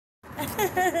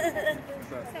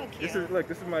So cute.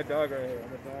 This is my dog right here.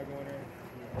 I'm a dog owner.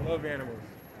 I love animals.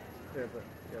 Yeah,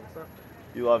 what's up?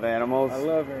 You love animals? I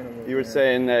love animals. You were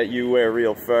saying that you wear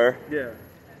real fur? Yeah.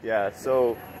 Yeah,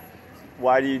 so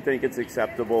why do you think it's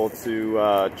acceptable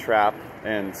to trap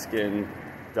and skin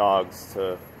dogs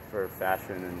for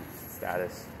fashion and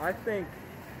status? I think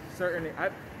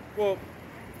well,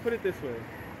 put it this way.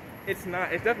 It's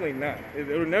definitely not. It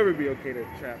would never be okay to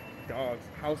trap dogs,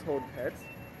 household pets.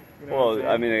 You know Well,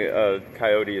 I mean, a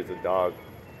coyote is a dog.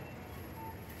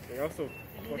 They also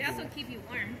keep you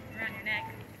warm around your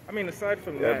neck. I mean, aside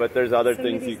from that. Yeah, but there's other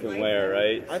things you can wear,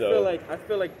 right? I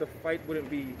feel like the fight wouldn't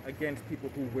be against people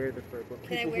who wear the fur, but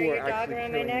people who are actually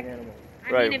killing the animals.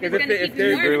 Right. If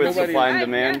you agree with supply and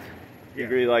demand? Yeah. You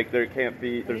agree like there's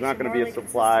not going to be a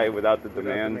supply without the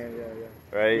demand?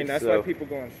 Right? I mean, that's why people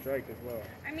go on strike as well.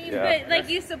 I mean, but like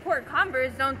you support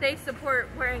Converse, don't they support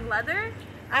wearing leather?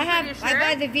 I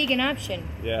buy the vegan option.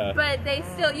 Yeah. But they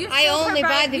still, I only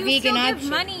buy the vegan option. You give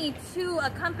money to a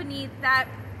company that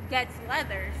gets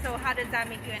leather, so how does that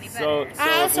make you any better? So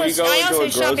I also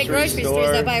shop at grocery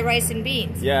stores that buy rice and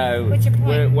beans. Yeah. What's your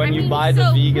point? When you buy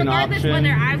the vegan option,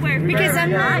 whether I wear fur because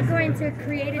I'm or not going to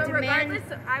create a demand. Regardless,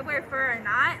 I wear fur or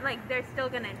not, like they're still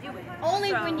gonna do it.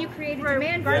 Only when you create a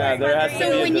demand. Yeah, there has to be a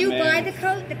So when you buy demand.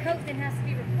 the coat then has to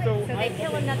be replaced. So they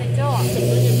kill another dog.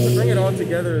 To bring it all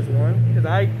together as one, because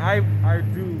I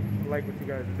do like what you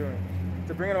guys are doing.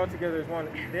 To bring it all together as one,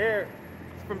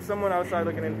 from someone outside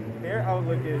looking in, their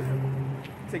outlook is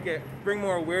to bring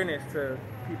more awareness to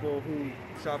people who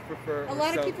shop for fur. A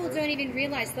lot of people don't even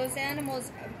realize those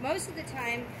animals, most of the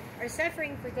time, are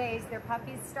suffering for days. Their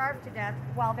puppies starve to death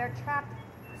while they're trapped.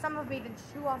 Some of them even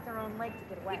chew off their own leg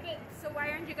to get away. So why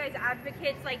aren't you guys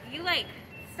advocates? Like, you like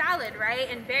salad, right?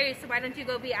 And berries, so why don't you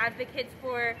go be advocates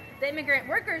for the immigrant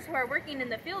workers who are working in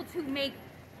the fields who make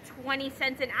 20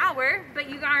 cents an hour, but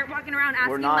you aren't walking around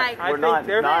asking we're not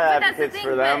but advocates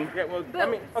for them. Yeah, well, but, I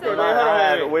mean, so,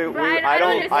 okay,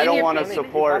 I don't want to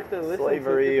support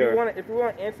slavery if we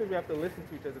want answers, we have to listen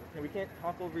to each other. We can't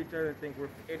talk over each other and think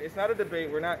it's not a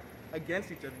debate. We're not against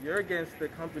each other. You're against the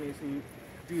companies who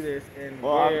do this, and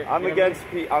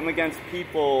I'm against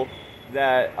people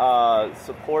that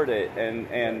support it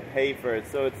and pay for it.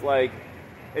 So it's like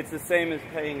it's the same as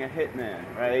paying a hitman,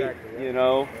 right? Exactly, yeah. You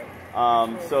know.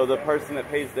 So the person that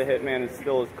pays the hitman is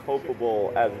still as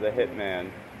culpable as the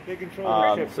hitman.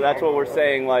 So that's what we're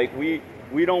saying. Like we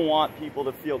don't want people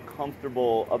to feel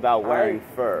comfortable about wearing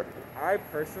fur. I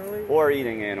personally or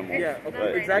eating animals. Yeah,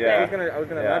 okay, exactly. Yeah. I was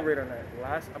gonna elaborate on that.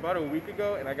 About a week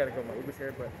ago, and I gotta go. My Uber's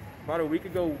here, but about a week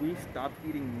ago we stopped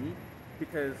eating meat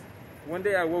because one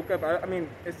day I woke up. I mean,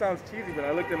 it sounds cheesy, but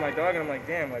I looked at my dog and I'm like,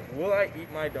 damn, like, will I eat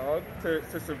my dog to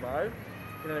survive?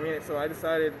 You know what I mean? So I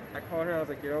decided, I called her and I was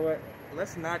like, you know what?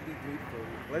 Let's not eat meat for a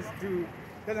week. Let's do,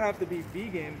 doesn't have to be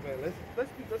vegan, but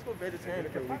let's go vegetarian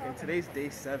for a week. And today's day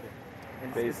 7.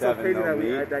 And day it's 7, so crazy no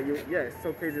it's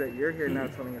so crazy that you're here now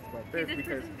telling us about this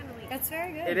because that's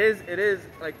very good. It is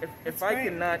like if I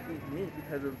cannot eat meat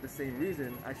because of the same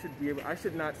reason, I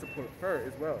should not support fur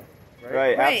as well.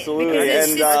 Right, absolutely. Because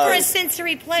and it's for a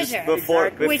sensory pleasure. Before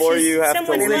you have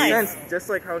to leave. Just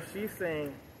like how she's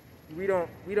saying, we don't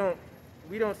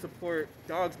support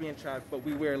dogs being trapped, but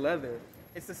we wear leather.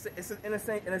 In a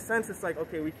sense, it's like,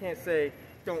 okay, we can't say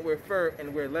don't wear fur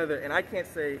and wear leather, and I can't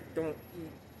say don't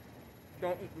eat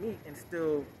meat and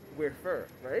still wear fur,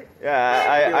 right?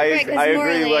 Yeah, I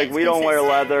agree. Like we don't wear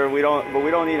leather, but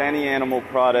we don't eat any animal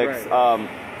products. Right.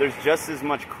 There's just as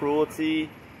much cruelty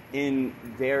in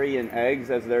dairy and eggs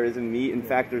as there is in meat. In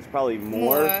fact, there's probably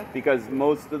more because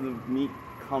most of the meat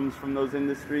comes from those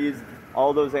industries.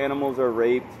 All those animals are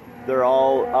raped. They're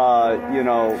all,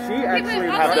 she actually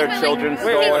have their children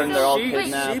stolen. They're all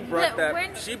kidnapped.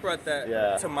 She brought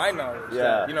that to my knowledge.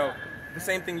 Yeah. That, the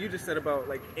same thing you just said about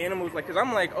like animals, like, because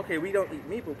I'm like, okay, we don't eat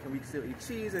meat, but can we still eat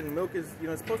cheese? And milk is,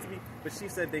 it's supposed to be. But she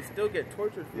said they still get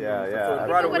tortured. So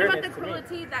what about the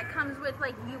cruelty that comes with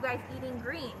like you guys eating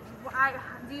greens?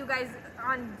 Do you guys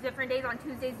on different days, on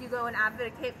Tuesdays, you go and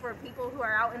advocate for people who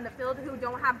are out in the field who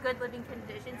don't have good living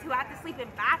conditions, who have to sleep in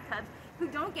bathtubs, who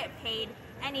don't get paid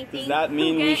anything? Does that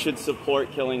mean we should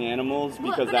support killing animals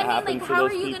because that happens to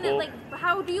those people?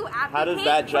 How do you advocate how does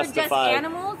that justify for just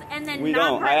animals and then we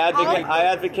not don't? I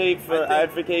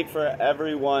advocate for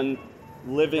everyone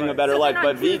living a better life,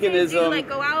 but veganism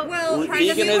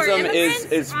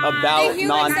is about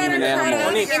non-human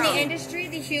animals. In the industry,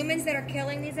 the humans that are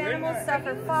killing these animals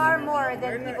suffer far more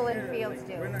than people in fields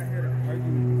do. We're not here to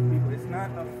argue with these people. It's not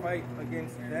a fight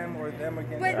against them or them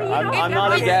against But us. I'm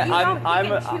not against.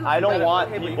 I don't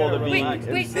want people to be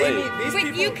enslaved.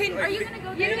 But you can. Are you gonna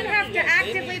go? You don't have to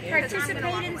actively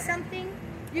participate in something.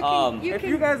 You can. If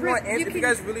you guys want answers, if you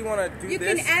guys really want to do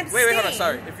this, wait, hold on,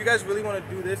 sorry. If you guys really want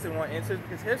to do this and want answers,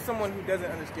 because here's someone who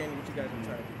doesn't understand what you guys are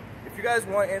trying to do. If you guys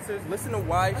want answers, listen to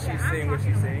why she's saying what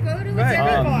she's saying. Go to a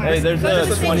different bar. Hey, there's a Go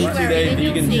to 22-day Sanctuary.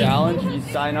 vegan challenge. You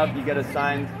sign up, you get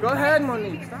assigned. Go ahead,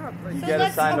 Monique, stop. You get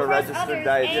assigned a registered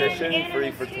dietitian,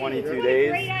 free for 22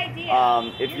 days.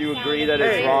 If you agree that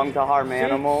it's wrong to harm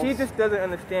animals. She just doesn't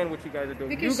understand what you guys are doing.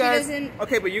 Because you guys, she doesn't.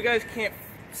 Okay, but you guys can't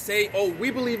say, "Oh,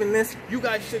 we believe in this. You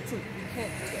guys should too." You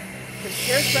can't do that.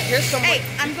 Here's someone. Hey,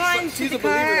 I'm going to the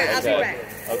car. I'll be back.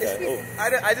 Okay.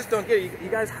 I just don't get it. You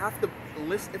guys have to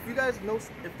listen. If you guys know,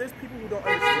 if there's people who don't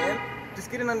understand, just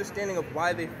get an understanding of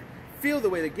why they feel the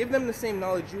way they. Give them the same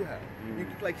knowledge you have.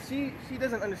 Like she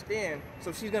doesn't understand,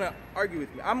 so she's gonna argue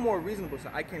with me. I'm more reasonable, so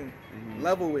I can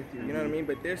level with you. You know what I mean?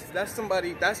 But that's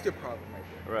your problem right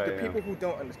there. Right, the people who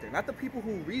don't understand, not the people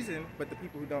who reason, but the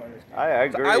people who don't understand. I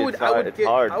agree. So it's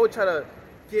hard. I would try to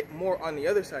get more on the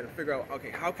other side and figure out,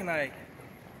 okay, how can I,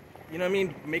 you know what I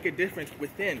mean, make a difference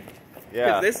within.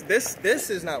 Yeah. This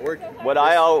is not working. What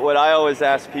I always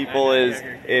ask people is,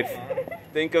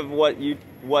 think of what you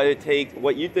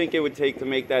think it would take to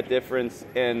make that difference,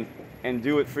 and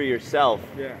do it for yourself.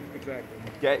 Yeah, exactly.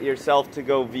 Get yourself to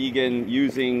go vegan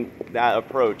using that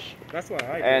approach. That's why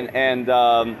I do.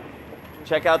 And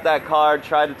check out that card.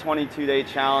 Try the 22-day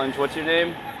challenge. What's your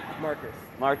name? Marcus.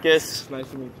 Marcus. Nice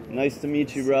to meet you. Nice to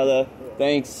meet you, brother.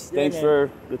 Thanks. Yeah, Thanks man.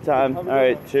 for the time. All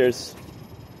right. Cheers.